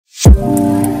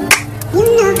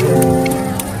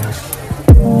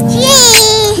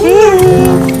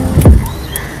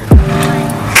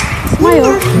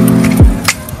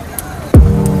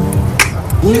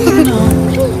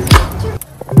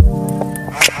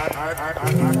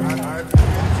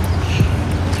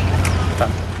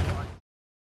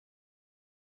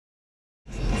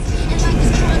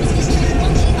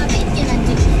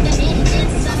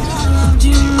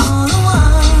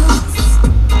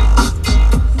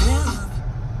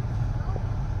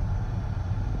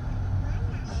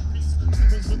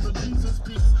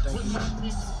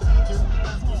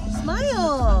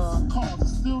Smile!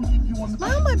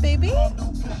 Smile, my baby!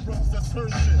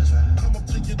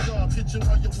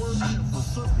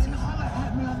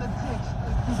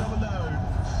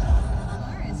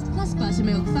 Plus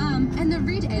Buttermilk Farm and the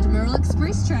Red Admiral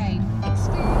Express train.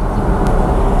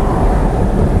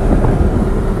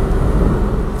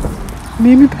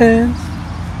 Mimi pants.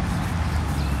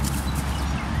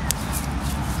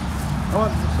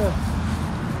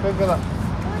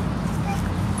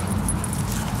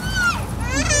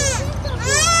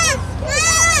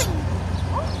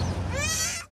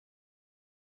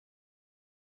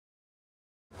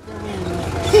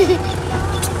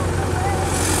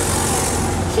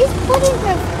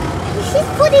 She's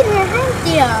putting her hand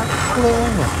there.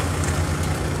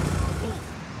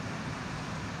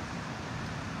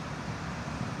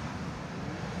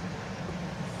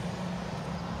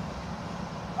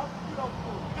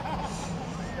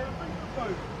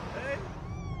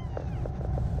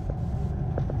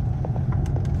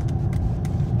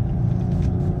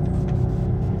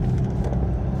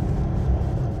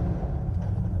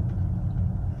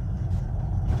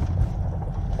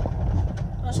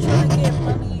 I was trying to get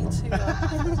money to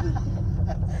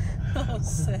oh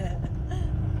sad.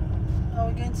 Oh,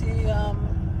 we're going to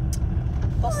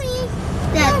Boston.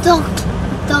 That dog.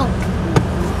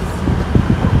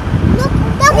 Look,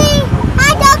 doggy.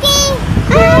 Hi, doggy.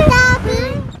 Hi,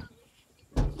 doggy.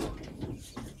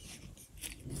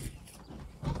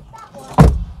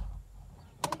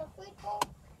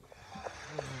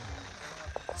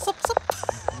 Sup.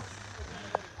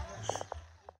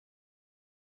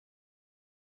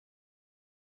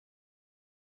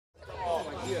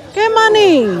 Get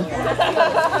money.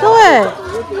 Do it.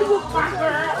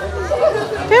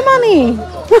 Get money.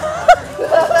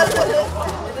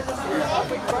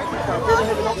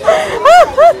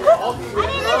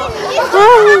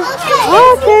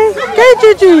 Okay. Get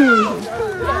Gigi.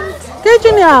 Get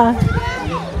Junior.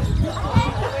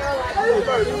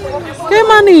 Get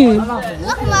money.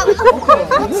 Look, Mom.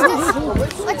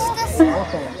 What's this?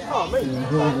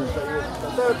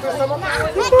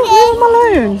 Leave him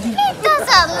alone. He does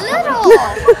a little.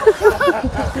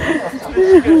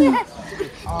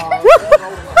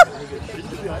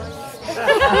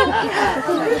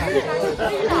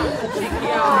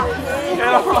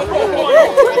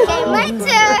 Okay, my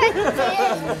turn.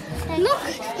 Look,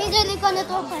 he's only gonna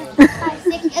go for 5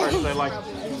 seconds.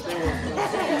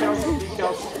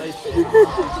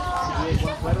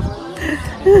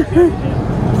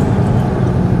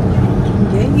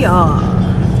 Yeah.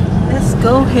 Let's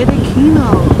go Herekino.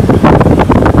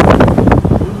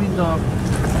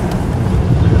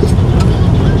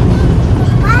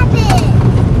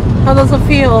 How does it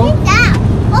feel?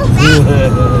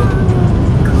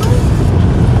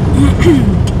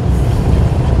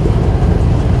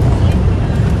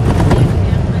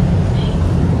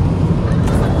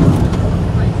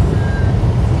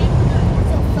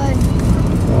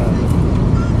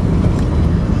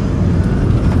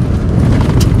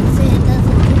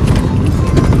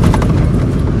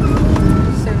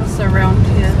 Around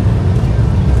here.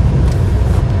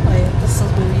 Oh yeah, this is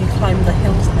where you climb the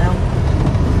hills now.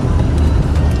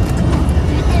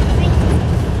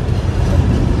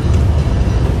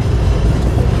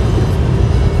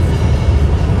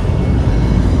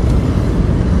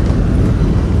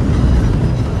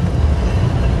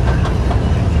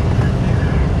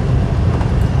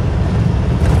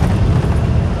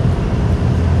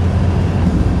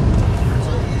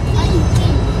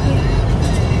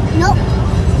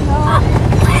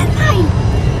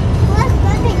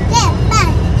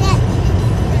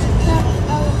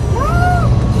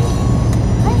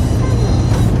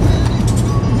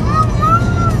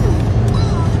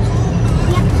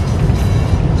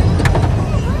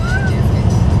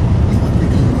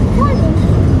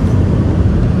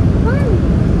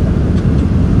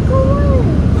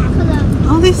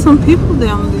 There's some people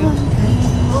down there.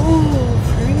 Oh,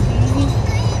 pretty.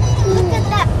 Look at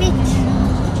that beach.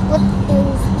 What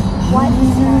is white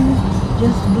sand?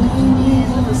 Just blue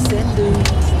on the sand dunes.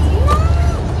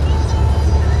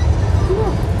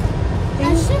 Look. I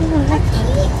should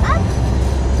actually up.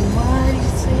 Why do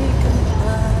you say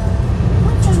goodbye?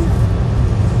 What's on?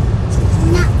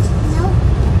 No.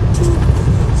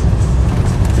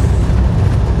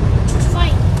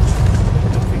 Fine.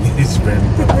 He's been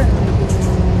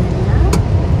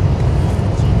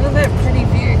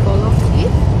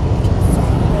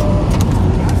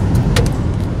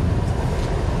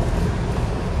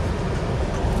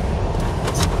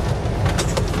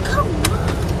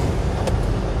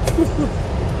I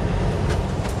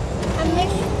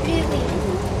miss Billy.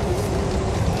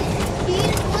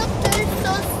 Look, there's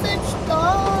sausage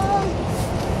dog.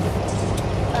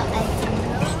 But I don't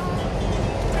know.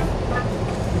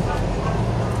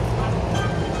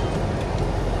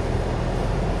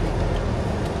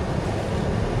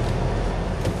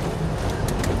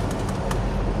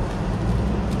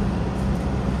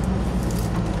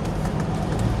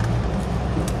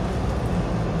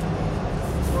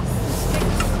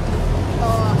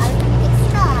 Oh, I think it's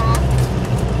not.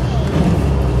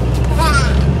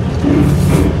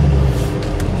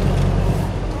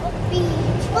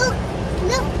 Beach. Look,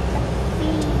 look.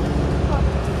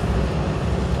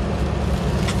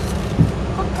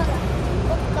 What color?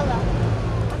 What color?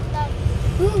 What's that?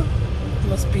 Ooh.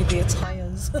 Must be their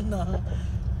tires. Nah.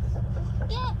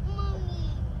 Get mommy.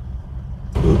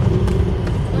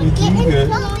 You Get do in, good.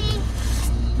 mommy.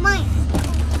 Mine.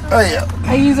 Oh yeah.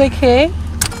 Are you okay?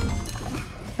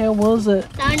 How was it?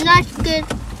 No, not good.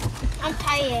 I'm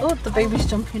tired. Oh, the baby's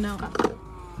jumping out.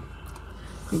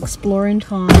 Exploring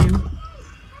time.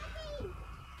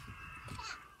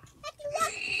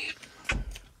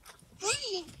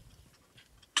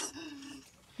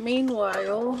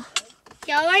 Meanwhile,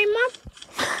 You alright, Mom?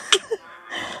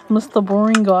 Mr.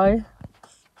 Boring Guy.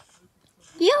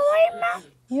 You alright, Mom?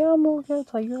 Yeah, I'm all good.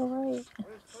 Are you alright?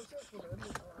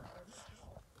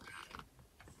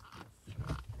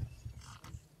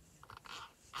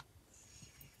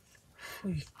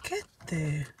 Before you get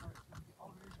there.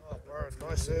 Oh, bro,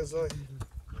 nice ears, eh?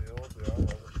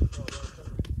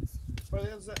 But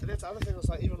that's the other thing, it's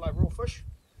like even like real fish.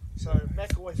 So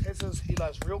Mac always has his, he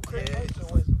likes real crick, yeah. So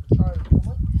always try to come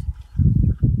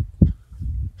in.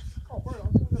 Oh, bro, I'm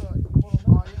still gonna like,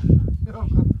 oh, yeah.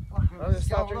 I'm gonna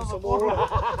start drinking some more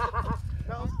water.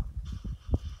 No.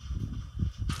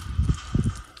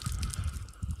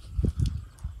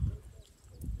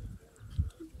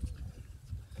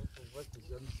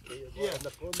 Yeah.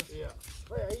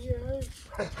 Yeah.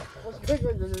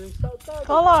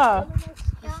 Hola!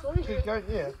 Keep going,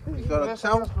 yeah. You got a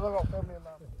towel?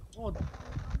 Oh,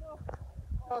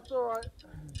 that's alright.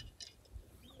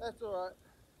 That's alright.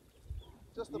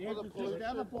 Just a bit of pollution. The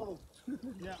other bottle.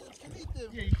 Yeah.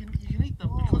 Yeah, you can eat them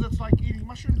because it's like eating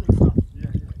mushrooms and stuff.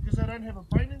 Yeah. Because they don't have a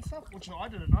brain and stuff, which I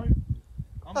didn't know.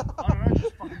 I don't know,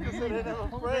 just fucking because they don't have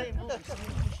a brain.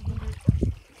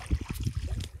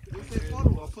 Where's that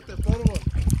bottle? I'll put that bottle on.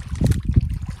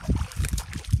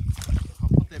 I'll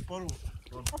put that bottle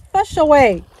on. Fish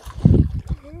away!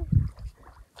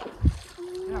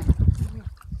 Yeah.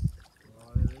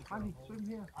 Honey, swim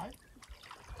here.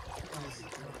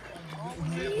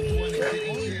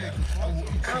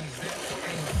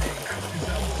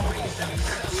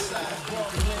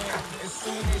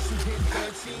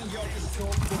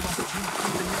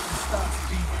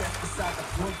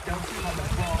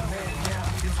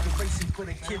 For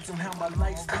the kids on how my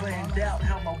life's planned out,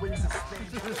 how my wings are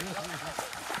spanned.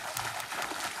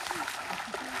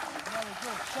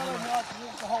 Shut him out to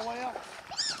walk the whole way out.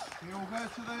 Yeah, we'll go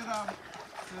to that little...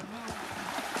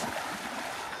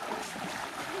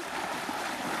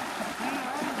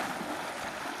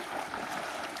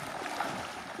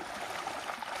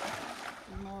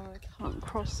 No, I can't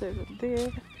cross over there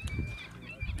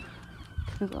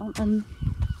because I'm in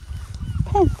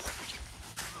pants.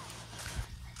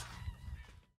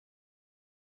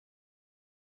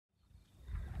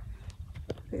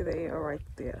 There they are right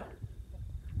there.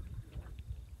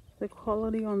 The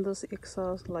quality on this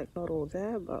XR is like not all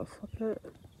that, but fuck it.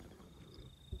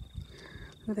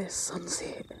 Look at that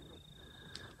sunset.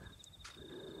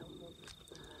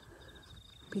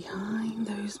 Behind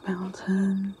those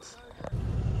mountains.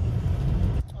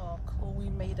 Oh cool, we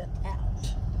made it out.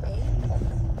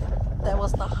 That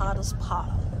was the hardest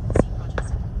part.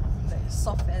 That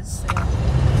soft as sand.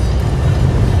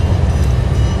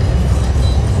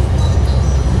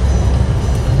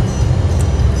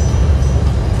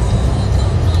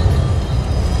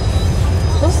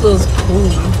 This is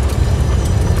cool.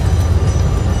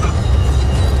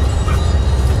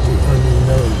 I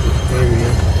know the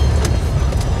area.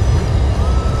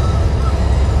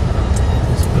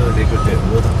 It's really good at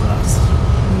water class.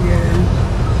 Yeah.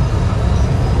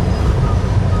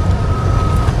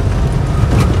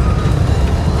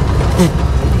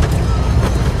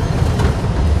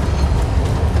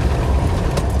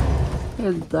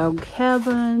 Here's our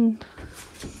cabin.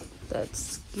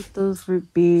 That's Gita's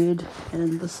bed,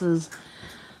 and this is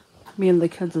me and the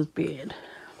kids' bed.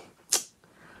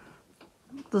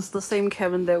 This is the same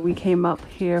cabin that we came up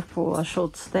here for a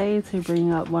short stay to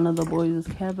bring up one of the boys'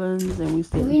 cabins, and we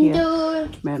stayed here.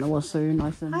 Man, it was so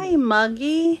nice. Hi,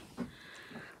 Muggy.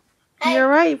 Hey, You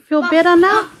alright? Feel Mom, better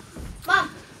now? Mom.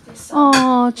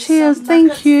 Oh, cheers,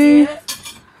 thank you.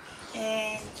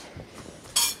 And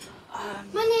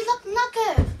Money, look,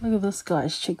 nugget. Look at this,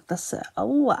 guys. Check this out. Oh,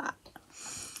 wow.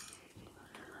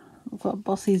 Look what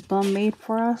Bossy's bum made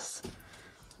for us.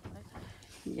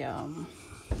 Yum.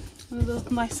 Look at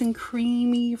this nice and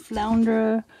creamy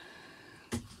flounder.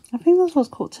 I think this was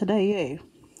caught today, eh?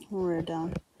 We're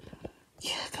down.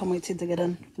 Yeah, can't wait to dig it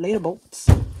in. Later, bolts.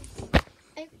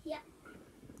 Oh, yeah.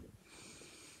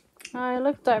 I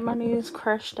looked like my knees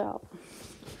crashed out.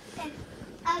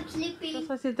 I'm sleepy. That's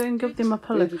why I said don't give them a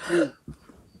pillow.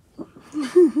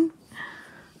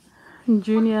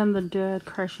 Junior and the dad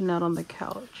crashing out on the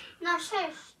couch. No,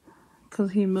 shush.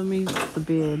 Because he mummies the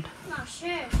bed. No,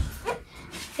 shush.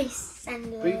 Face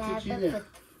and lava with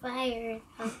fire.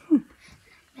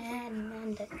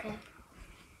 And the cup.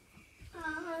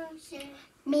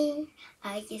 Me,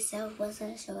 I guess I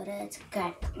wasn't sure to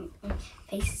cut.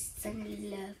 Face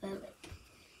and lava with.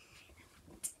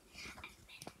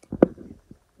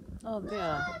 Oh,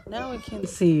 there. Now we can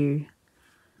see you.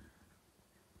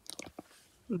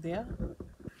 There.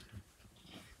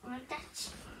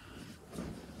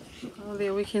 Oh,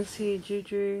 there we can see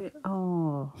Juju.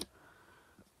 Oh.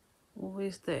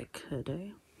 Always that kid,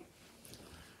 eh?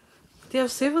 Do you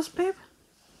have service, babe?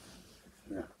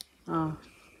 Yeah. Oh.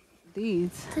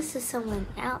 These. This is someone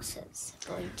else's.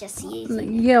 We're just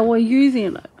using it. Yeah, we're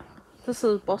using it. This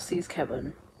is Bossy's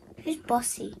cabin. Who's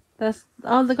bossy? That's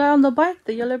the guy on the bike,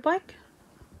 the yellow bike.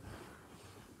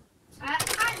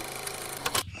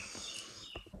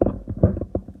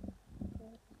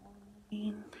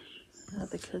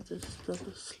 The kids are still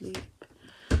asleep.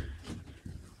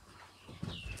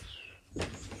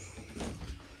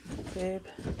 Babe.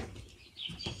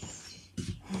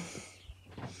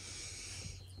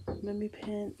 Mummy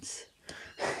pants.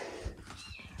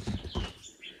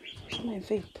 My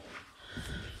vape.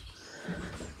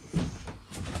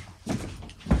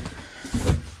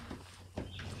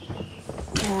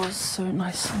 Oh, it's so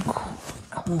nice and cool.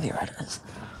 Oh, there it is.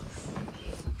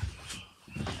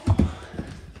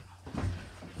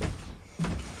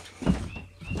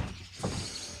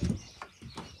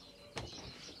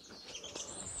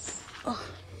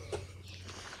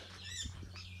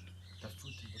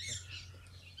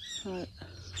 Right.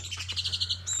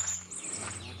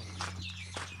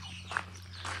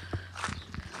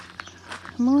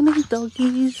 Morning,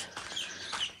 doggies.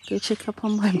 Go check up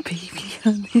on my baby.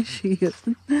 There she is.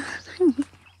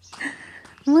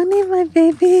 Morning, my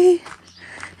baby.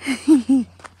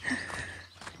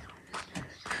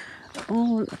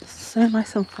 Oh, it's so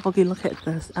nice and foggy. Look at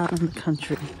this out in the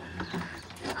country.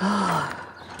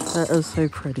 That is so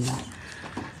pretty.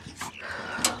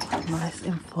 Nice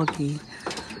and foggy.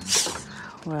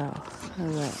 Wow, look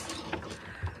at that.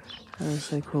 That is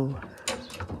so cool.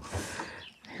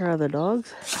 Here are the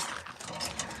dogs.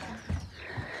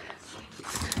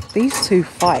 These two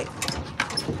fight.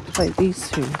 Like these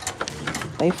two.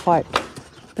 They fight.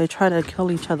 They try to kill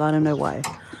each other. I don't know why.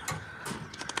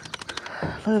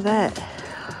 Look at that.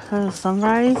 There's the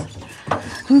sunrise.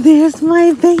 There's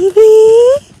my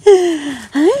baby.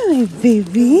 Hi, my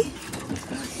baby.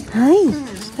 Hi.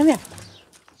 Come here.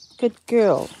 Good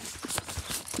girl.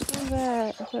 Look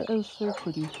at that. That is so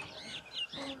pretty.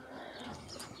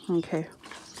 Okay.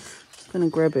 Just gonna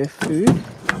grab her food.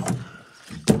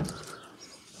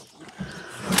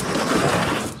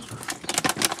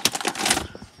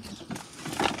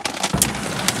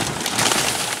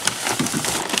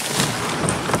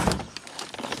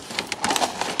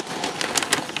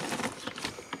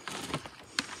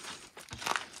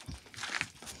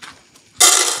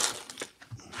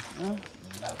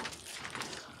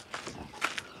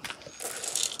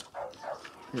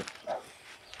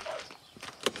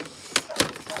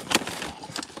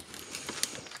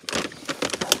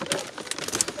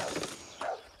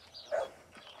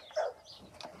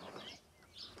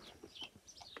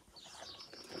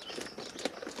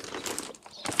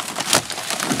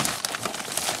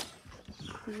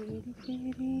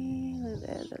 Look at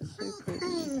that, that's so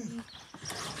pretty.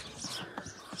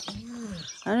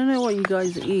 I don't know what you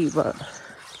guys eat, but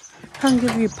I can't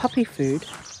give you puppy food.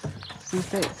 In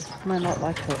fact, I might not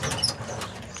like it.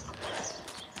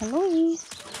 Hello.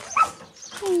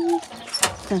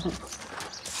 Hey.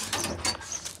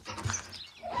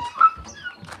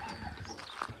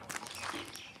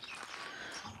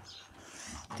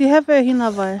 Do you have a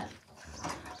hinavai?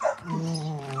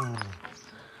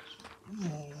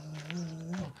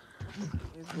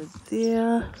 Over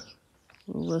there.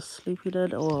 We're sleeping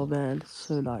in. Oh man,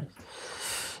 so nice.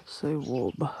 So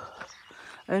warm.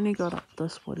 I only got up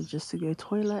this morning just to go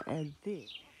toilet and then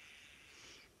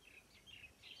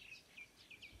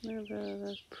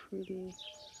That's pretty.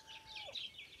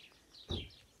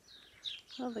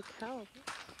 Oh, the cow.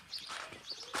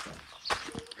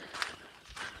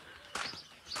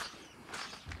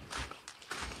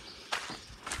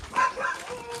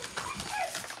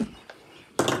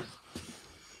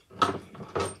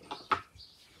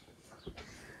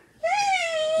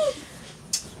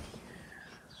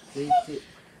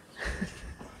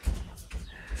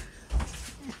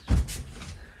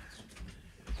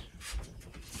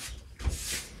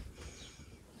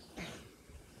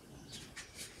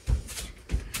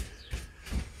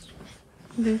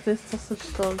 This is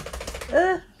sausage dog.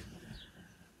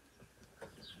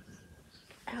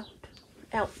 Out.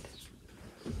 Out.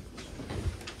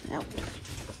 Out.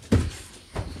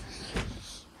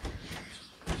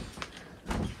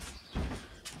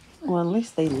 Well, at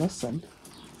least they listen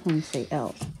when you say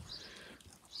out.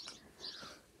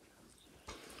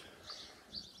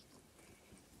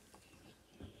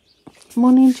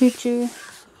 Morning, Juju.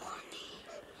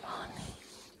 Morning.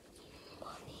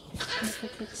 Have a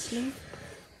good sleep.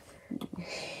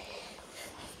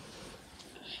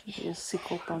 Just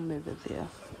sick up on over there.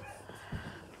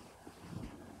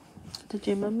 Did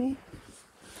you, Mummy?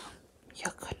 You're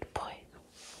a good boy.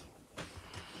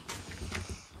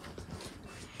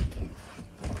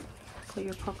 Put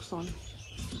your Crocs on.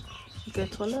 You go to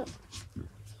the toilet?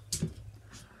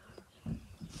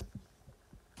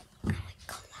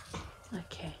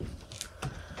 Okay.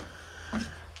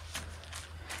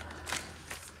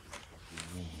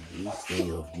 You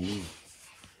stay off me.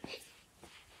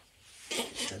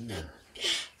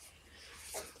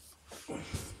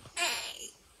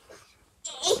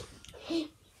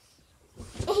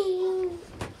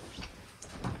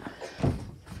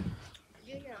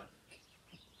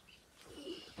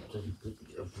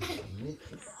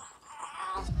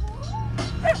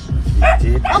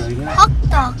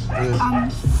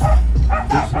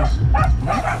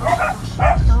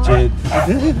 Jed,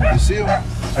 you see him?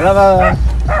 Hello.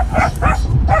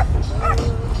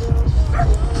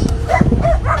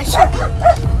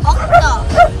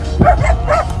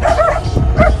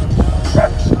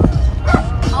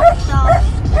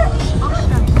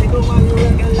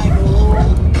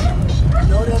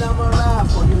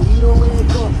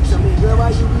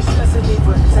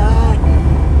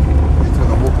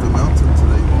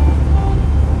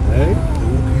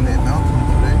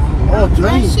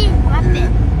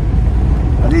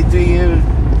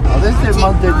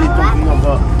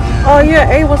 Oh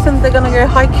yeah, A wasn't they gonna go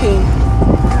hiking?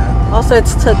 Also,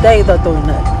 it's today they're doing it.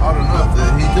 I don't know.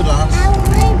 He did ask. They're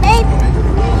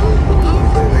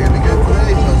gonna go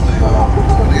today.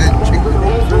 They're gonna check the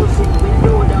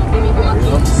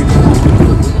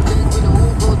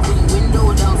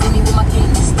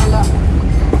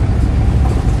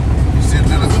You said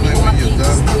let us know when you're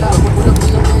done.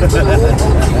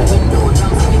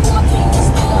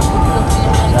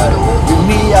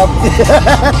 Me up there.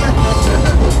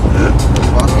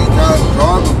 Fucking can't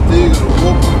drive up there, you gotta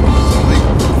walk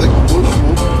thick bush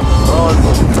walk. Oh,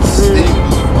 It's steep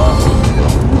as fuck.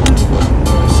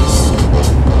 It's just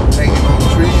hanging on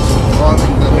trees and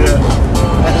driving the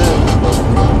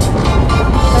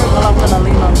Well, I'm gonna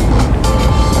lean on you.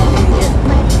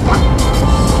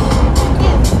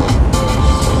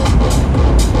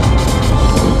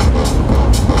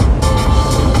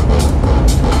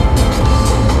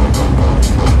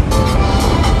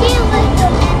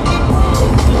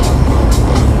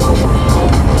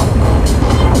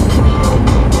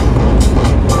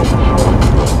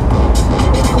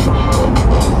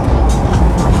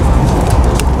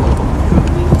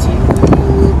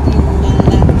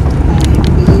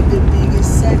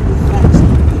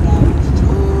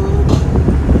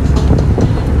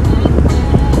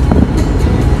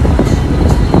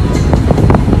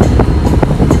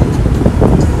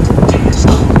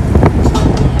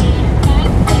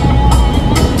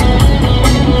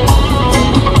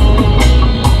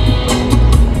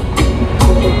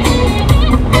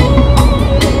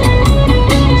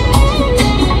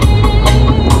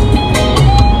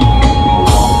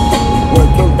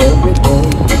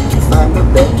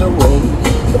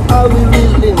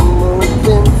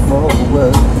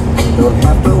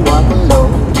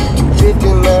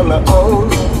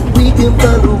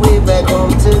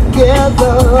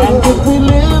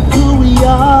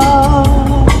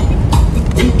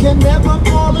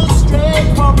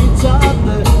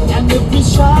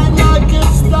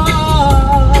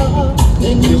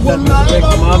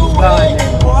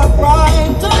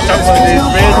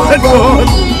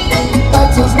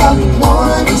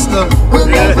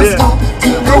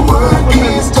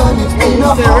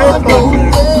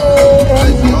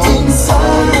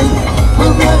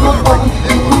 We'll never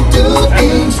fall.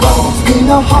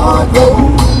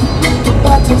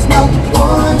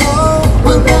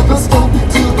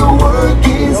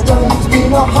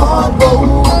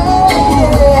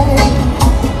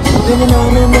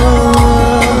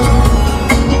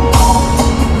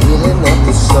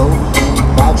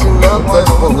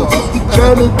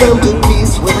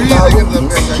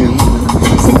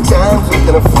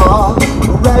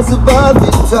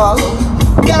 darling.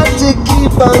 Got to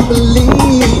keep on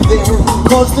believing,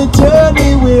 'cause the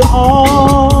journey we're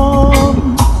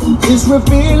on is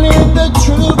revealing the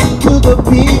truth to the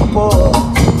people.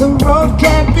 The road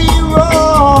can't be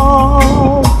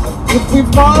wrong if we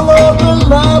follow the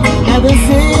love that is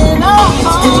in our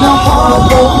heart. It's been a hard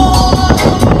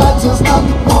road, battle's not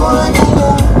won.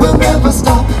 We'll never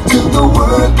stop till the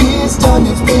work is done.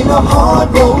 It's been a hard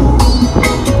road,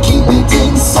 keep it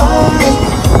inside.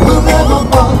 We'll never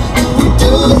fall if we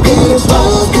do this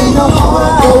right. It's been a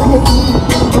hard road,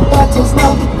 the battle's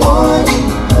not won.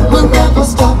 We'll never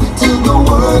stop till the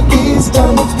work is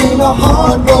done. It's been a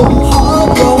hard road,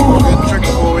 hard road. A good trick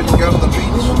for when you go to the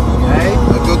beach. Hey?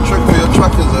 A good trick for your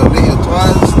truckers, they'll let your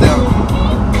tires down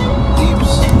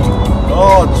deeps.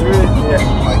 Oh, true. Yeah.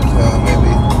 Like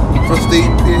maybe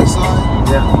 15 psi.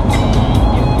 Yeah.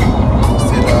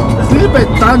 Instead It's a little bit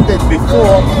done that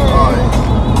before. oh,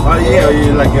 Oh yeah,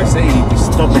 you, like I say, you just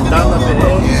stop it down a bit.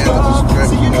 yeah, just drag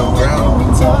you around.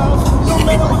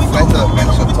 Like flatter,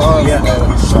 match your tires. Yeah.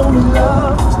 Showing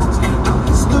love,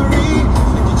 history,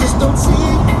 you just don't see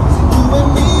you and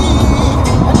me.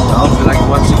 I also like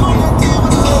watching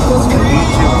the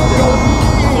YouTube,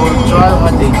 full drive,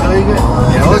 what they doing it.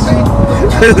 Yeah, also.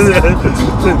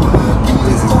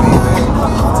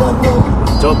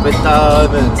 Drop it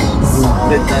down and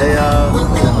the tire.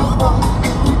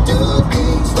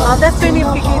 That's when if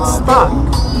you get stuck,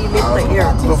 you lift the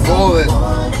air. Before that,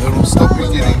 it'll stop you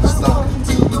getting stuck.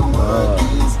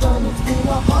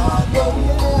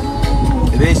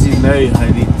 At least you know how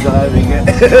you're driving it.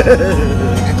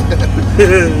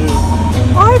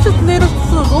 I just noticed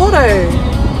this is auto.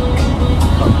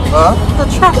 Huh? The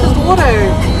truck is auto.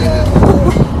 Yeah.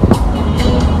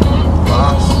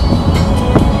 Fast.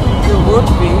 It would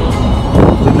be.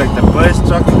 It's like the first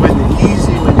truck went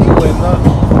easy when he went up.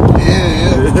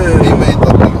 Yeah. He made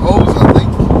the big holes, I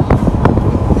think.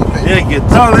 Yeah, you can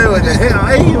tell it when the hell,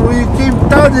 hey, when you keep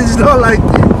down, it's not like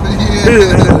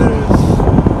Yeah.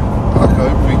 I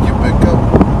hope we get back up.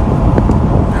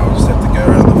 Now we'll just have to go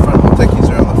around the front. We'll take these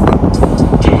around the front.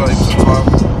 We've got heaps of time.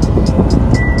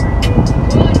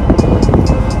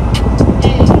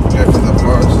 Go through the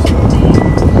forest.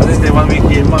 I think they want me to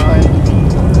get mine.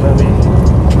 When we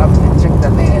have to check the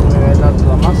land, we went out to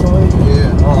the muscle.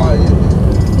 Yeah. Oh, yeah.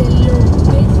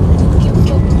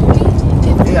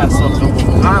 Yeah, so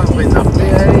I've been up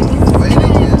there.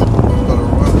 Waiting, yeah. Gotta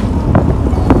run.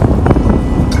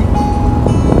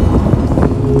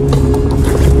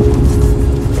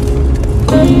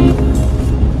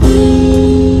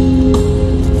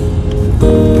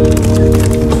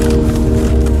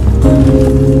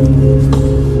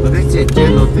 I think they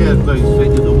did out there going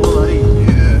straight to the wall, eh?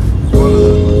 Yeah. It's one of the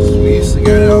ones. We used to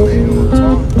go down there all the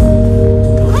time.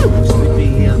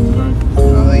 Sleeping here at the front.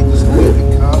 They just leave the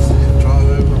cars and drive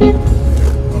over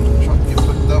on the truck, get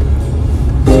picked up.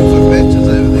 There's some benches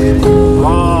over there. Oh,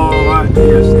 right,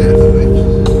 yes. Yeah, the benches.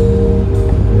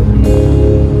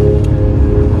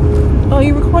 Oh, are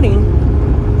you recording?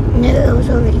 No, it was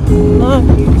already. No,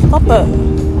 stop it.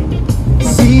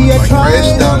 See, I Like tried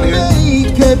crash down to here.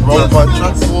 make it Rolled my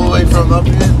truck all the way from up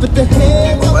here. but the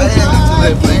hands of Way the into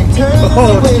that thing. turn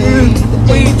Oh, away. dude.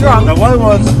 Were you drunk? The one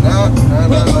was, No.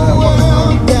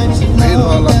 That you Made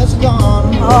love my has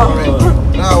gone. No,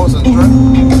 I wasn't drunk.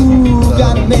 Ooh,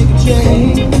 gotta make a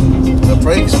change. The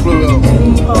brakes blew out.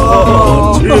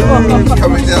 oh, dude.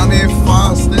 Coming down here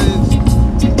fast as.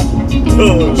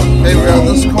 Came around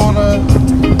this corner.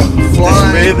 Just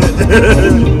Flying. made it.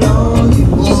 All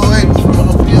the way from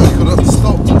up here. Couldn't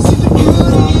stop.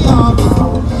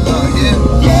 Yeah.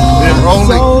 Then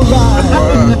rolling.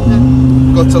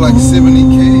 Alright. Got to like 70 Ooh,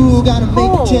 k's. gotta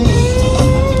make a change.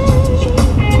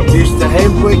 Used the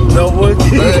handbrake, no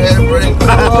working. No handbrake.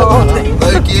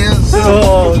 No gears.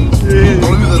 Oh, dude.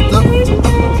 Blew the diff.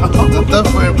 The diff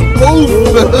went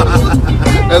boom.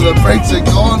 And the brakes are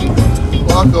gone.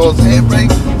 Like I was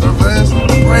handbrake, reverse,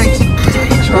 brakes.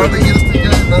 Trying to get us to go.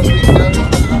 Nothing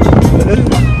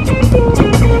goes.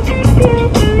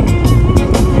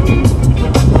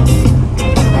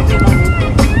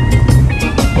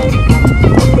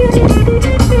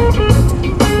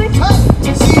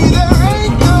 See, there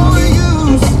ain't no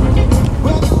use.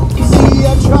 See,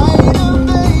 I try to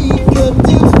make a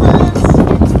difference,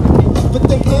 but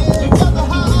the hands of the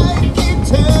high keep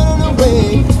turning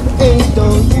away. Ain't no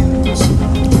use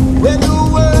when the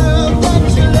world that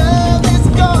you love is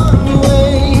gone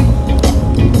away.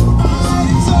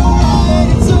 It's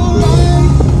alright.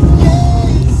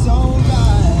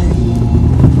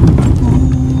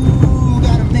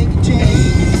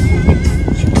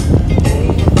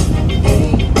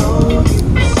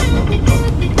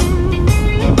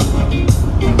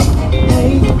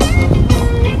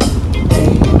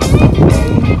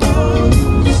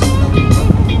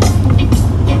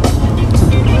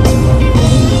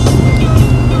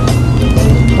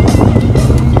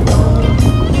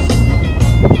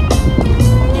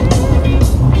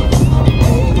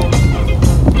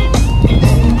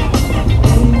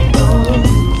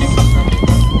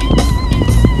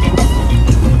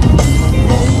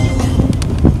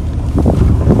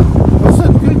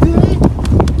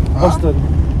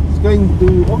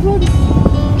 Auckland? I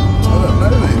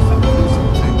don't know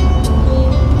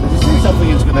Did you say something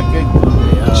is going to get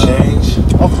change.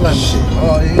 Auckland?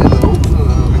 Oh yeah, the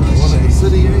Auckland one in the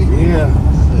city, eh? Yeah.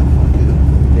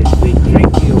 They speak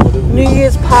drinky or whatever. New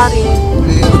Year's party.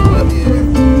 Yeah, but yeah.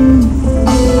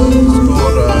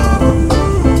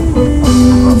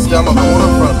 It's called Stella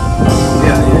Waterfront.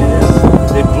 Yeah.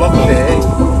 They block there, eh?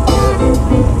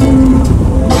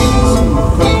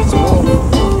 Queen's Wharf.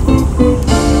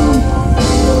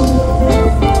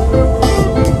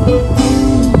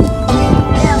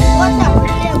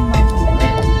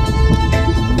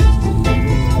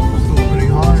 Still pretty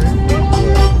high, eh?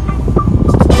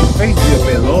 Crazy a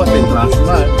bit low, I think, last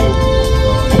night.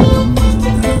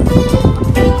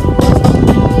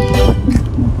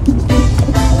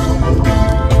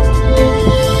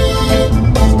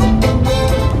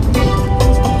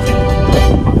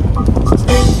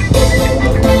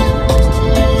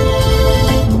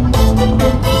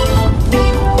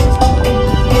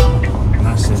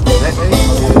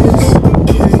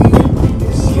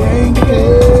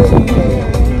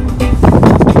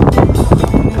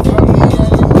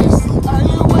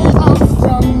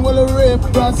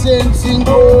 Representing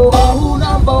oh,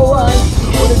 number one.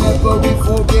 Whenever we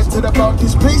forget about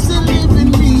this place and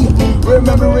leaving me,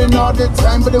 remembering all the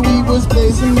time, but the weed was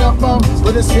blazing up.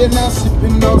 But it's here now,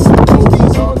 sipping on some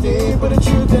oldies all day, but the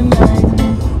truth the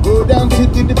night. Go down to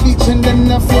the beach and then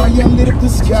the fire lit up the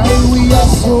sky. We are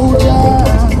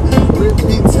soldiers,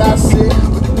 repeat I say,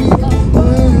 but we are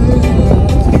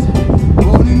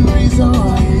born and raised on I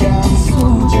am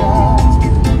soldiers.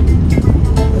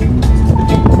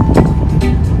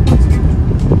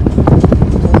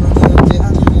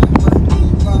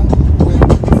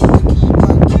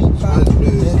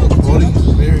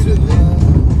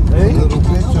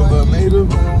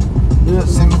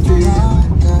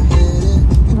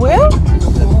 Where?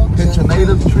 Picture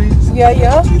native trees.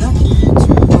 Yeah.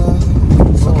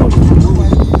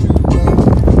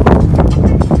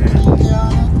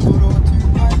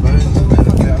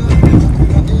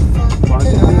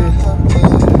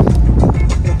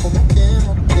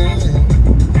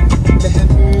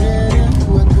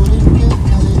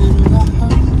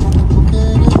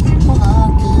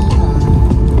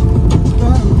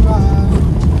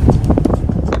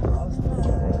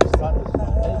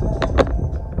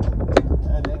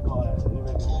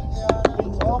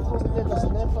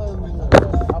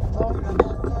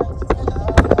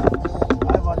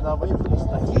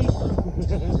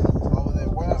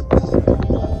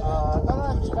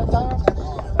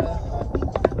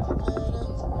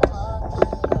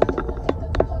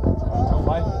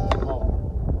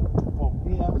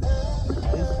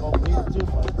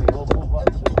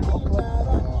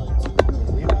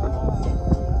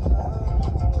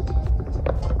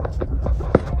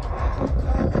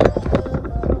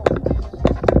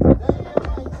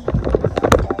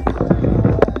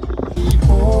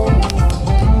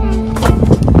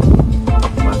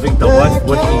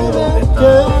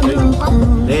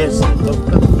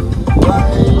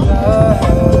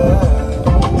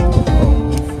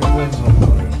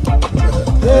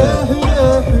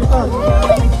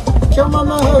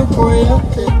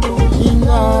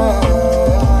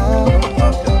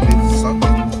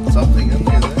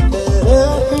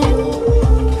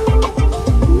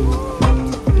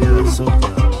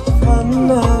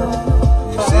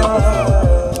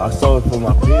 I saw it from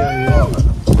up here, yeah.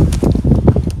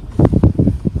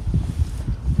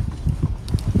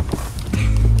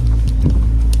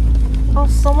 Oh,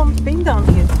 someone's been down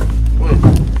here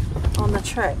Wait, on the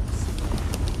tracks.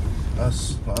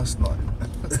 that's not.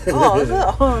 Oh, is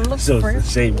it? Oh, it looks So it's the fresh.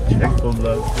 same track from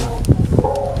last year.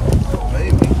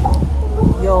 Maybe.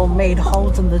 Yo, made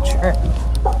holes in the track.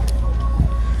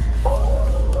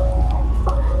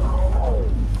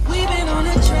 We've been on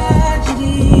a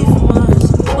tragedy for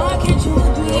once. Why can't you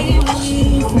agree with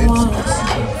me for once?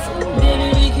 Maybe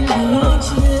we can be on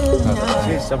chill now.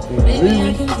 Say something Maybe I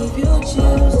really can give you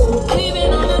chills. We've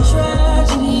been on a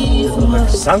tragedy for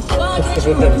once. sunk. Why can't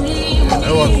you agree with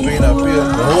No one's been up here.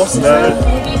 The horse is there.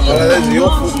 Oh, those are your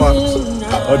footmarks.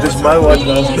 Oh, this is my one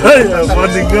now. I'm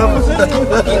running up.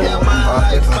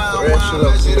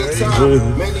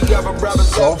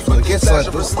 Soft, it gets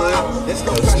like this though.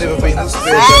 It's never been this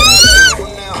bad.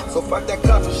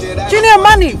 Junior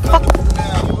money. Fuck.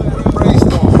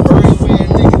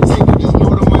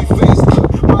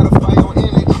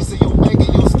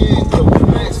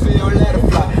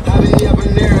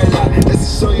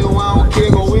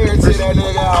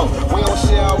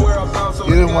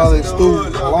 Get him while they're still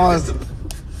alive.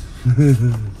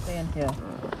 Stay in here.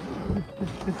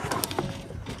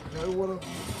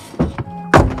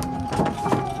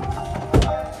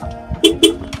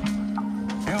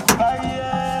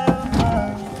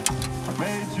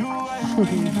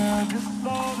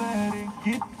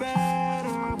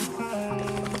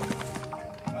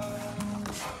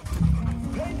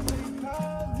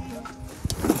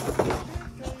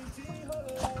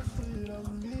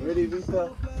 Ready,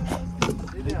 Vita?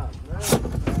 Sit down.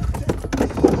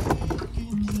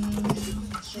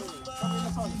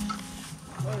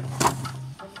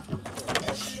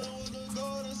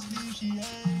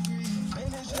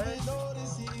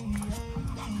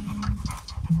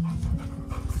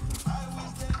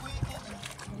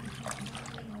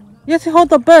 You have to hold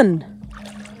the bin.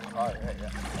 Oh, yeah.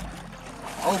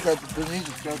 I'll go to the need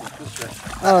to go this way.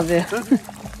 Oh, there.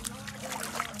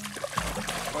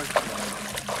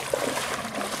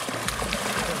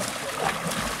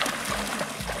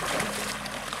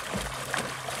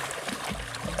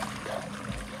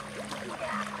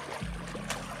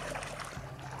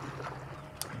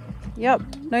 Yep,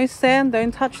 no sand,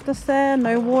 don't touch the sand,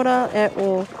 no water at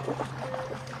all.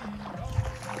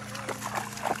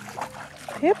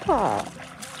 Peppa,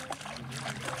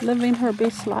 living her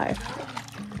best life.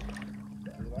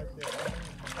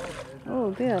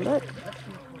 Oh, there, look.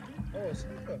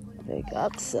 They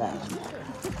got some.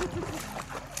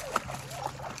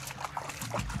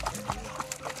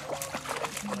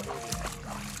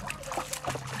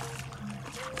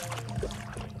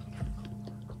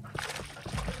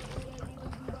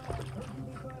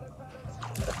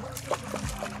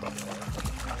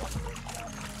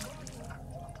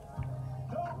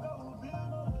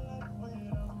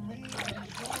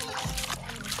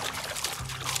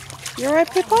 You alright,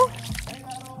 Peppa?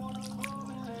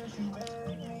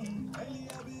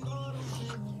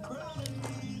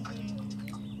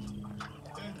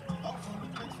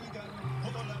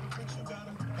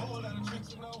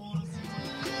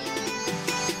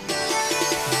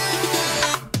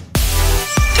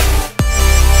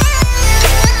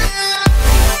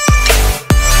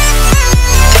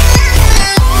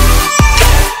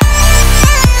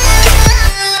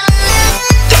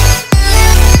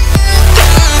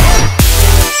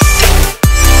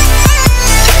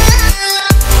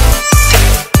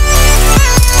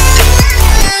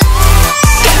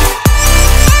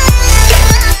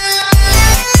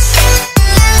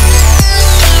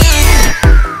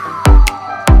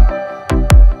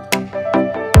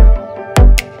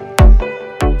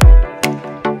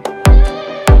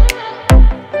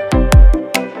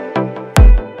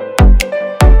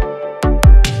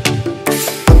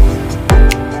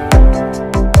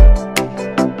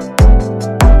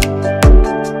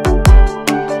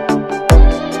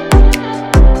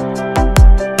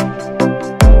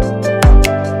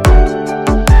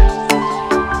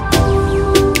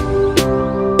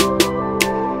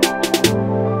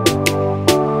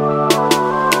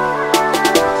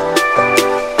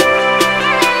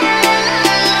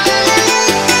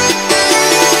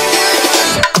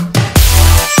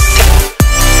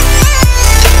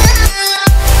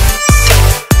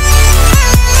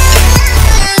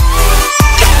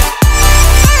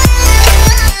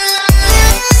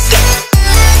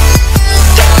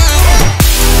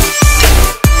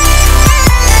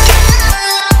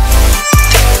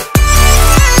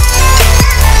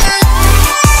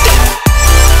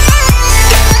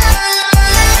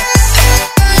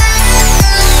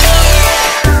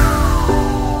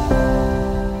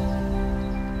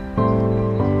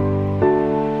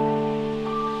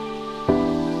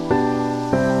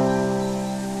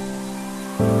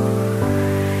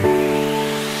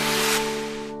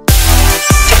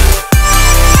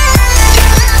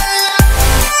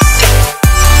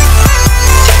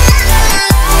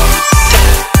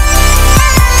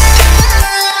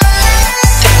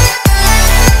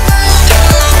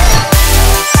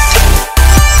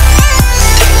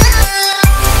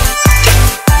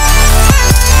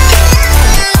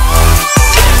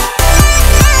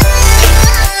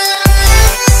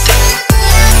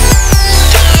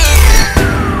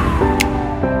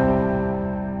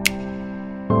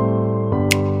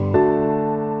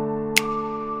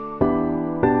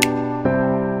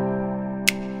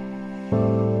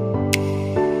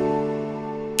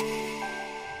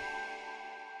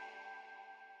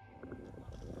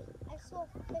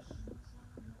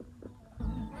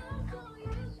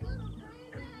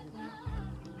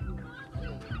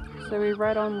 So we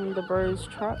ride on the bro's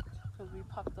truck because we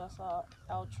parked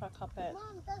our truck up at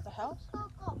the house.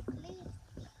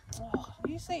 Oh,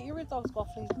 you say every dog's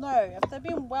got fleas. No, if they've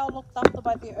been well looked after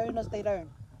by their owners, they don't.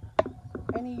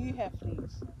 Only you have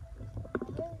fleas.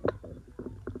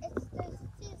 It's the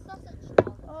sausage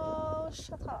dog. Oh,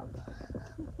 shut up.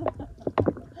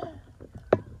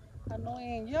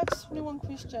 Annoying. You ask 21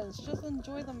 questions. Just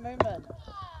enjoy the moment.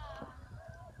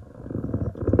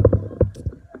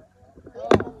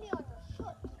 Oh.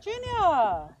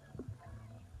 Junior!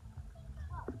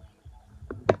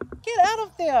 Get out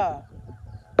of there!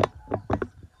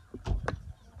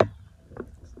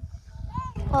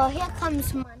 Oh, here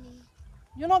comes money.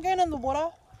 You're not going in the water.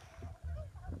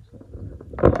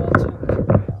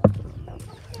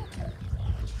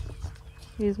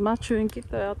 Here's Machu and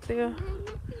Kita out there.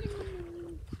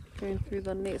 Going through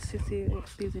the nets to see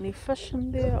if there's any fish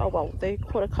in there. Oh well, they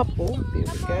caught a couple. There we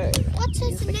go. What's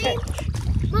his Here's the name?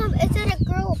 catch. Mom, is it a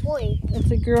girl or boy?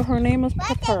 It's a girl. Her name is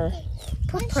Pepper.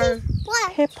 Pepper.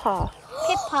 What? Peppa.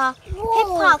 Peppa.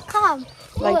 Peppa, come.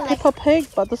 Like Peppa Pig,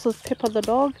 but this is Peppa the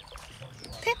dog.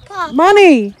 Peppa.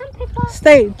 Money! Come, Peppa.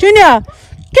 Stay. Junior!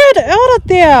 Get out of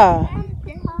there!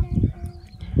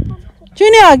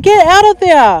 Junior, get out of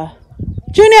there!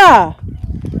 Junior!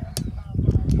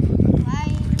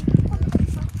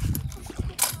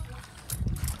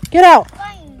 Get out!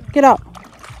 Get out!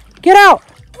 Get out!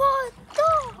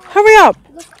 Hurry up!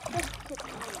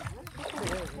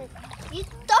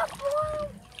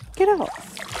 Get out!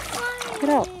 Get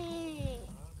out!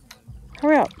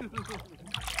 Hurry up!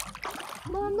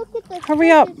 Mom, look at this.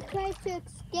 Hurry up! It's trying to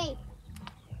escape.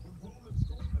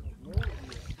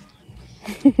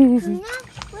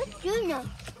 Where's Junior?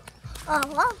 Oh,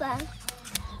 well then.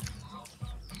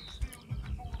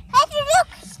 Hey, look!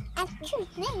 I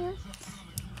choose names.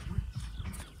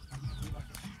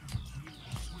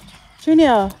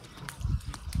 Junior!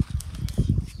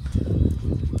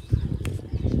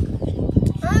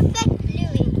 I'm back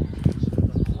Louie.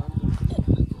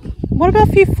 What about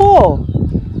if you fall?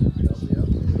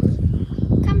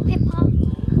 Come, Peppa.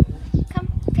 Come,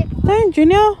 Peppa. Don't,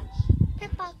 Junior!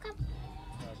 Peppa, come.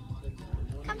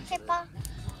 Come, Peppa.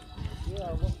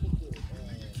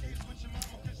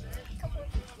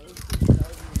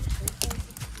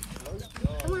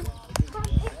 Come on. Come,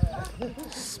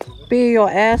 Peppa. Spear your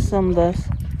ass on this.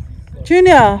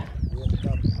 Junior!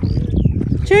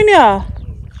 Junior!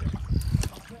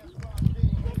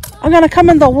 I'm gonna come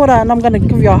in the water and I'm gonna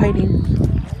give you a hiding.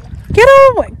 Get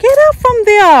out! Get out from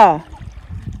there!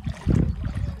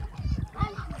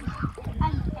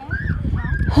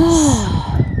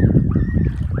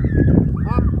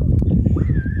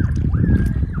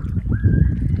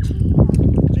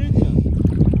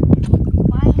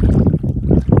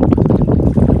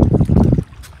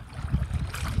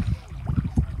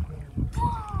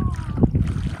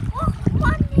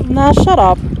 Nah, shut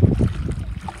up.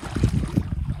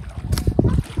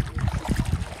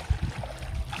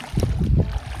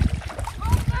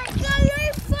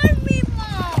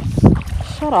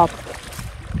 Shut up.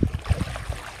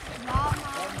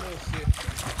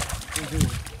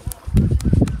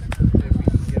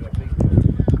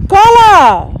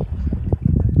 Gola!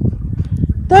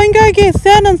 Don't go get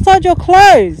sand inside your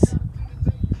clothes.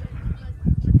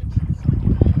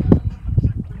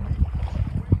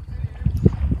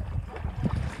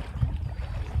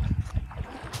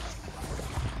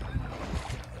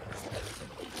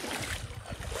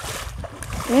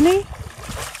 Any?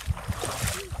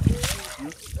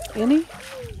 Any?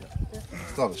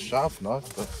 It's not a sharp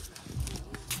knife, but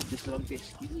Just a bit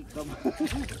skinny, come.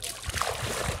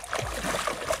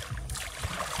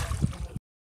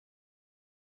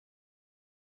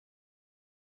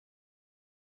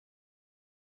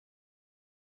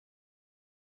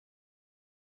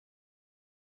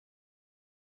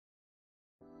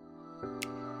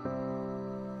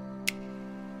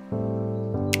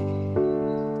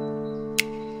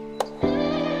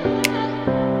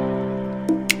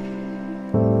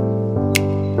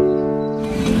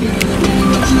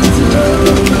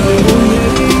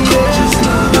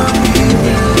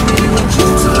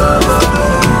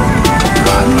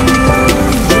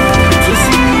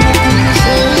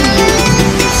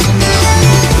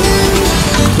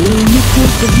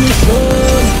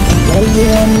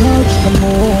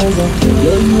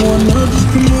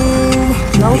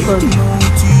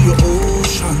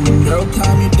 Girl,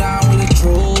 calm you down with a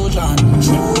Trojan.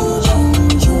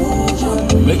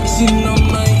 Mixing up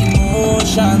my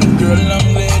emotion. Girl, I'm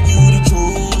glad you the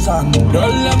chosen.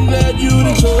 Girl, I'm glad you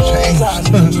the chosen.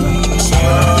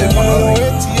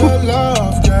 It's your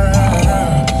love,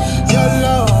 girl. Your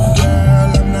love, girl.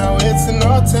 I'm now wasting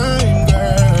no time,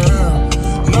 girl.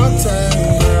 No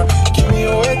time, girl. Give me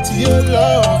away to your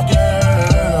love,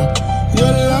 girl.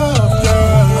 Your love,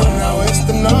 girl. I'm now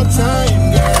wasting no time,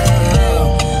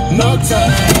 girl. No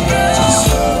time, girl. Just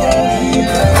love me,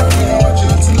 girl. I want you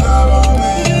to love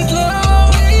me.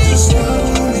 Just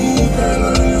love me, girl.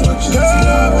 I really want you to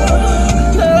love me.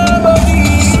 Love me.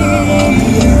 Just love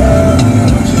me, girl. I really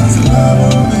want you to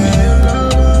love me.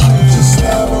 Just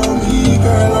love me,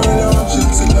 girl. I really want you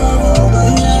to love me.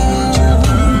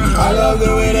 I love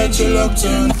the way that you look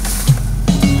tonight.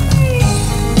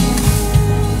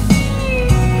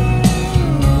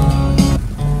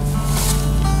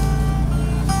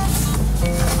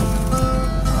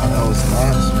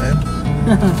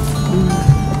 gonna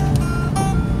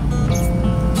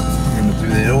do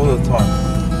that all the time.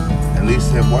 At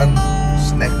least have one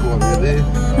snack while they're there.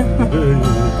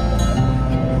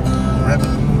 Rabbit.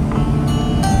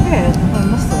 Yeah, I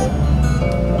missed it.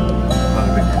 Not a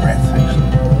big rat, actually.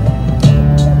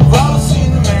 I've always seen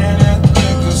the man at the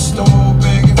liquor store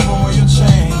begging for your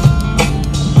change.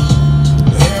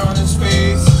 The hair on his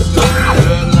face is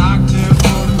locked in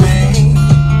for the main.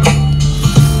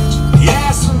 He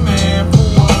asked the man for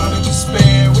what he could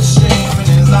spare with shame in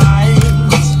his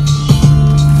eyes.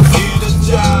 Get a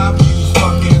job, you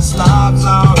fucking slobs,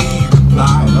 all he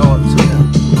replied.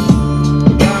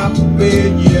 God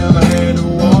forbid you ever had to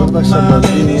walk a mile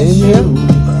in his shoes.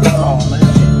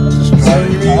 So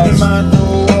you really might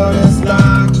know what it's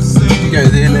like to say. You go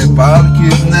there and have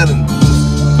barbecues and that, and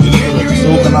just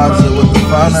organise it with the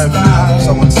phone over if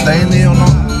someone's staying there or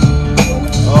not.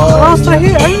 Oh, so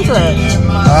who owns it? The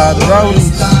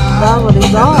Rowdies.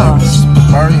 Rowdies, oh.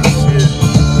 Murray's,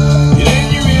 yeah. Then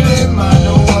you really might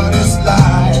know what it's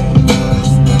like.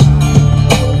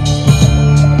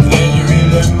 Then you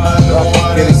really might know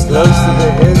what Getting it's close to the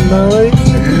like. end now, right?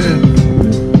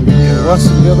 Yeah. Rush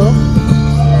together. On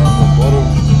the bottom.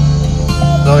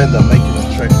 They'll end up making a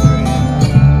track for it.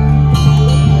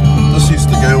 This used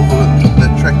to go over,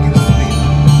 that track used to be,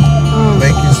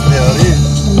 bank used to be out here.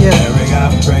 Yeah. Mary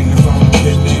got pregnant from a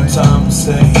kid named Tom to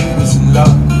say he was in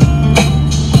love.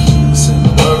 Listen,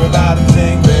 don't worry about a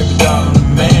thing, baby darling, the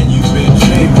man you've been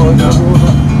dreaming of.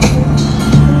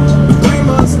 But 3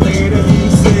 months later, he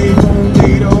said he won't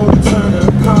date or return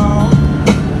her call.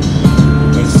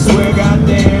 But she swear,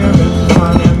 goddamn, if you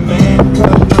find that man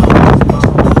cutting on his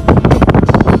phone.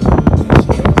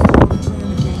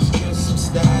 She gets some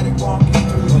static walking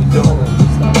through the door.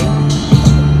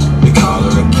 They call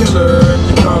her a killer,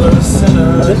 they call her a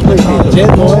sinner. This place is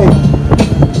jet away.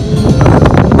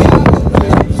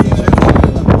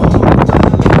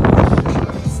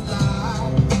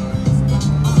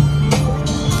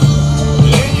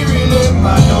 Then you really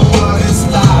might know what it's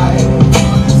like.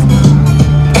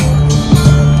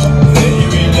 Then you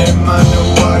really might know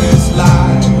what it's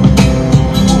like.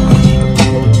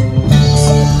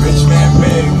 Rich man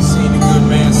beg, seen a good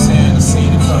man sin,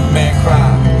 seen a tough man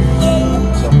cry.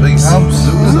 Some big humps.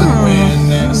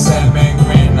 Win and a sad man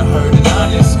grin, I heard an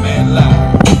honest man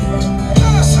lie.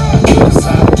 Good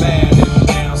side of bad and the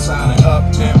downside of up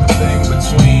and everything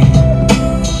between.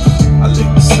 I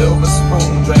licked the silver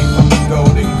spoon, drank from the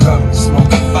golden cup,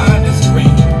 smoking fine as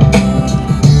green.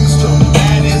 Stroking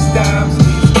bad as dimes,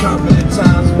 these company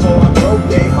times before I broke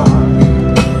their heart.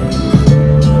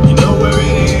 You know where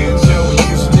it is, yo, it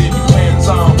usually depends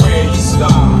on where you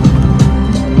start.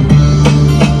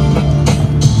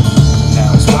 Now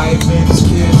his wife and his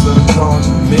kids are caught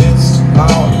in the midst of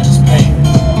all his pain.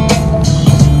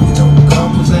 You know,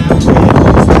 couples and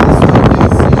families, that's what they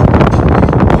say.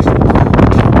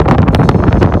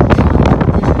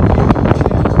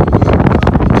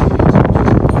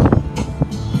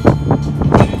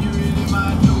 Then you really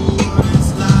might know what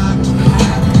it's like to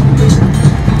have to live.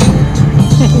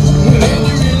 Then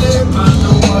you really might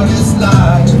know what it's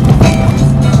like.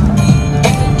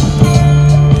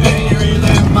 Then you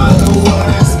really might know what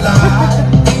it's like.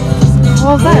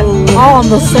 What was that? Oh, on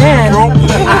the sand.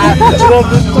 That was hard.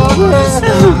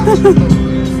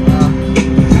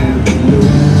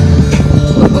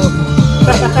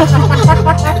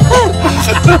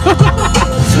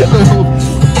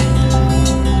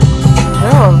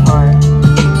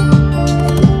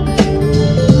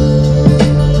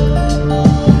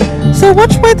 So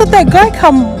which way did that guy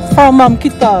come from,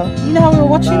 Kita? You know how we were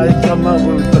watching? I come out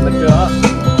when we put the car.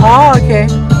 Oh, okay.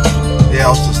 Yeah, I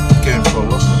was just going for a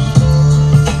look.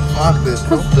 Fuck this,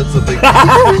 that's a big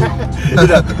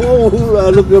Oh, I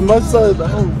look at my side.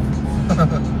 Oh.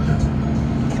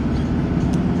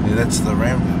 Yeah, that's the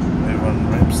ramp.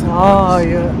 Everyone ramps it. Oh,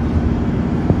 yeah.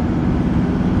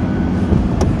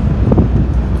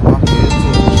 Fuck yeah, it's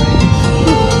all changed.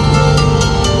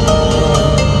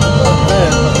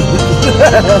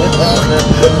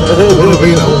 Would have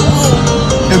been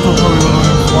people probably would have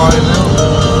been flying now.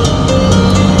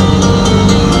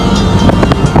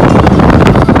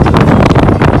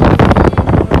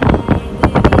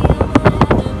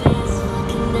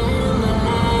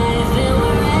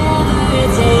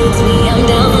 I'm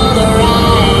down for the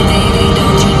ride, baby.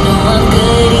 Don't you know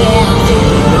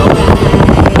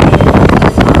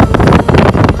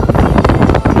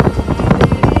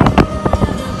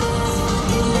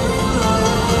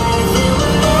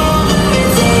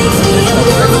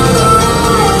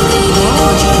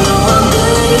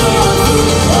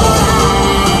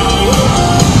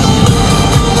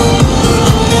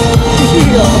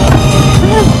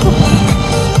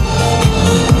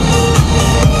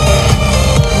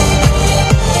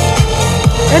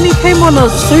on a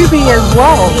Subi as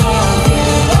well.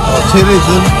 Oh,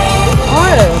 Tennessee. Oh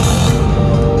yeah.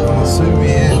 On a Subi,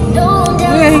 yeah.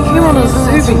 Yeah, he came on a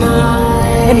Subi.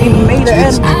 And he made it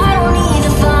in.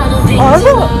 Oh, is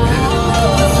it?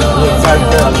 Looks like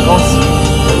a loss.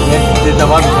 Did the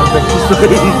one come back to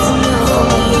streets.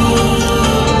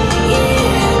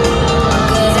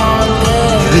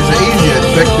 It is easier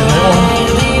back than that one.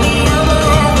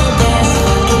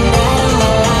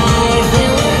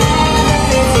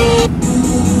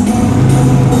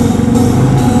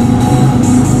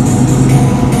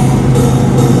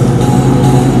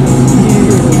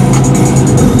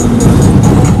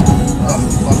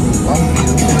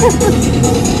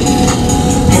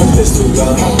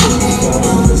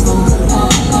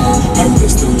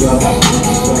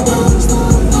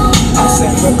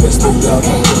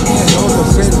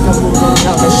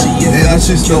 Yeah, that's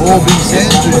just the all big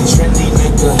sand dunes. They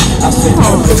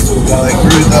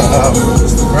grew the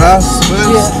grass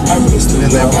first, and then they grew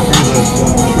the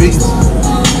trees.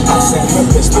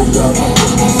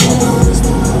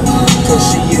 Cause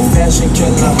she a fashion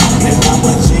killer, and I'm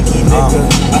a jiggy nigga.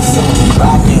 I said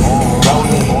rockin',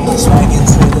 rollin', swaggin'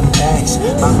 to the max.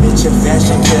 My bitch a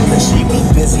fashion killer, she be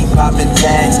busy poppin'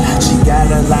 tags. She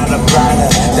got a lot of Prada,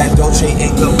 that Dolce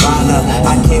 & Gabbana.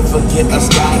 I can't forget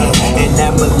Escada, and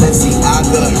that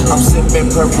Balenciaga. I'm sippin'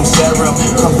 purple syrup,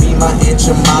 come be my Aunt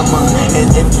your mama.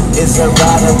 And if you is a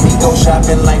rider, we go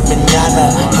shopping like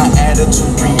manana. Her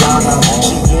attitude Rihanna,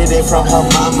 she get it from her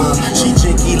mama. She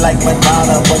jiggy like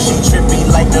Madonna, but she trippy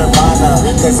like Nirvana,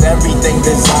 cause everything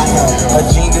designer. Her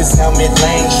jeans is Helmet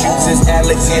Lang, shoes is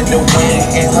Alexander Wang,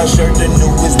 and her shirt the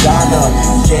newest Donna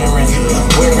Karen.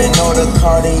 Wearing all the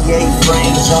Cartier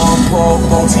frames, Jean Paul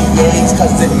Gaultier's,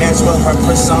 cause it match with her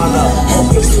persona.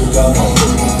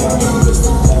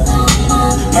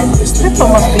 Hip-hop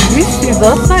must be risky,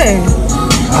 does it?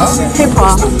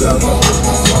 Hip-hop.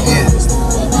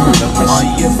 She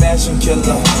a fashion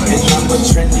killer, and I'm a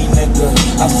trendy nigga.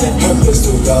 I said her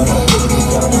pistol gun.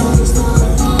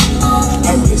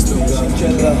 Her pistol gun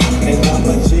killer, and I'm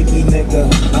a jiggy nigga.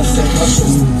 I said her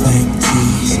pistol black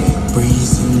tees,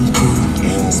 breezing through.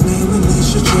 Smelling like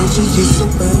she treasure, just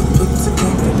about put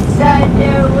together. Sat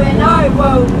there when I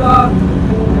woke up,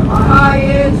 my high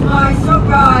is my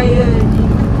sobriety.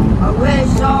 I wish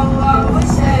someone would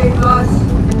save us.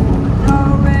 No,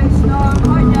 it's not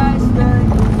my destiny.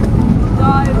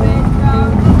 Diving down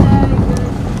the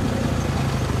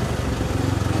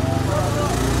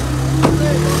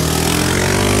Vegas.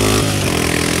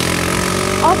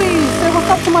 Obi, say what's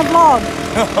up to my vlog.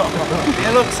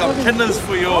 Yeah, look, some tenders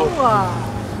for you.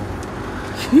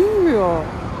 Cute.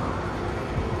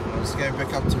 I'm just going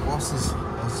back up to Boss's.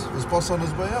 Is Boss on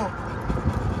his way out?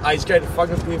 He's going to fuck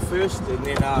up here first, and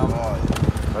then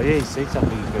Oh yeah, he said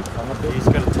something he's going to come up here. he's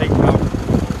going to take out.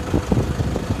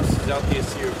 This is out there,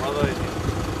 see your brother, and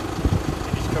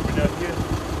he's coming down here.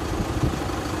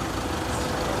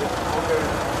 I'll go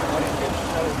and get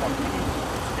shuttle from here.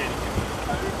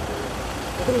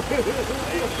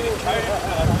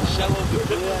 Shallow the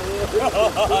pit.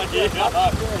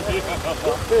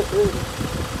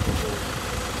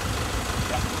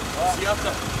 See you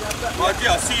after. Right,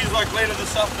 yeah, I'll see you like later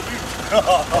this afternoon.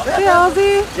 Hey,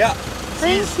 Ozzy. Yeah.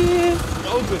 Thank you.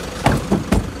 All good.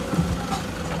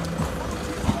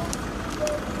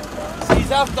 See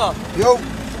you after. Yo!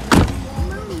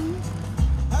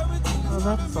 Oh,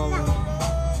 that's solid.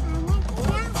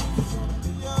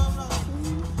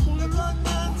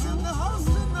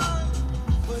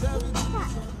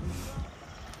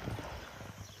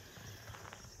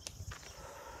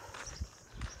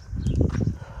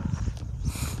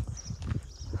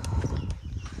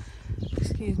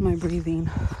 Excuse my breathing.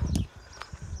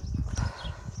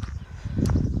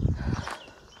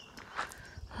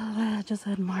 Just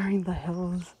admiring the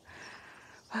hills.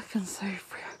 Fucking so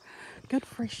good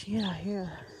fresh air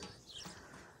here.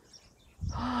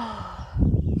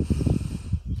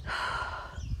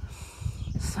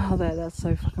 Smell that, that's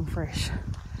so fucking fresh.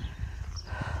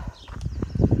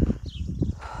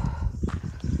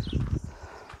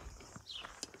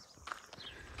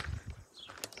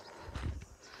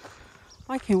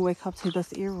 I can wake up to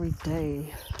this every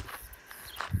day.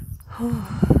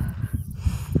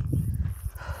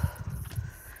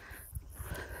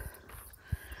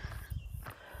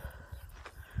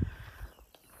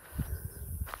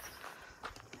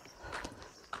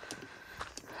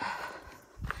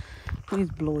 He's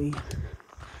blowy.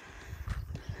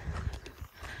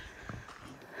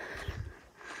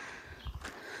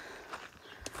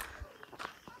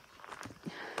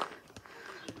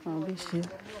 Oh, this shit.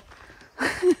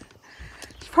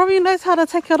 She probably knows how to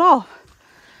take it off.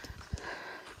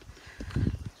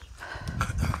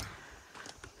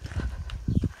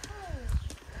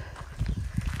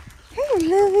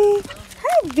 baby.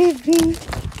 Hi, baby.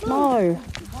 No.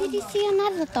 Did you see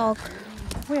another dog?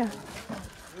 Where?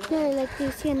 No, like, do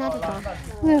you see another dog?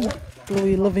 Where?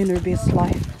 Louie living her best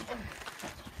life.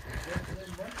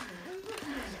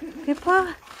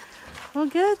 Pippa, all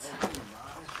good?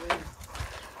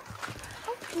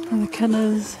 And the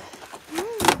Kinners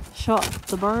shot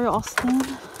the bro, Austin.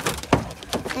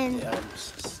 And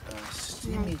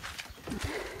Steamy.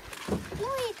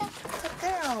 Louie, that's a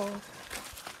girl.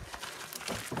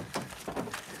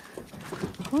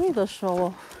 Louie the show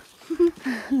off.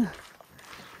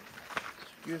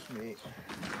 Excuse me.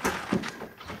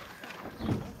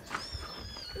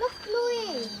 Look,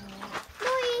 Louie.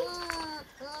 Louie.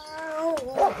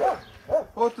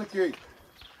 What's the key?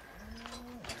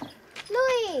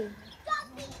 Louie.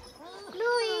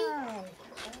 Louie.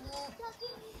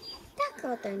 That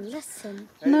girl don't listen.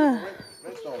 No.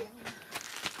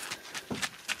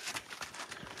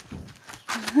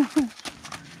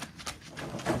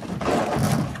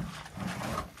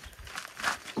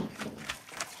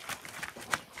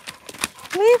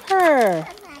 Leave her.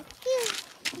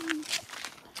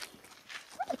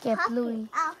 Look at Louie.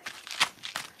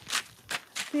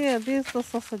 Yeah, there's the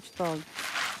sausage dog.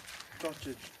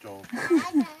 Sausage dog.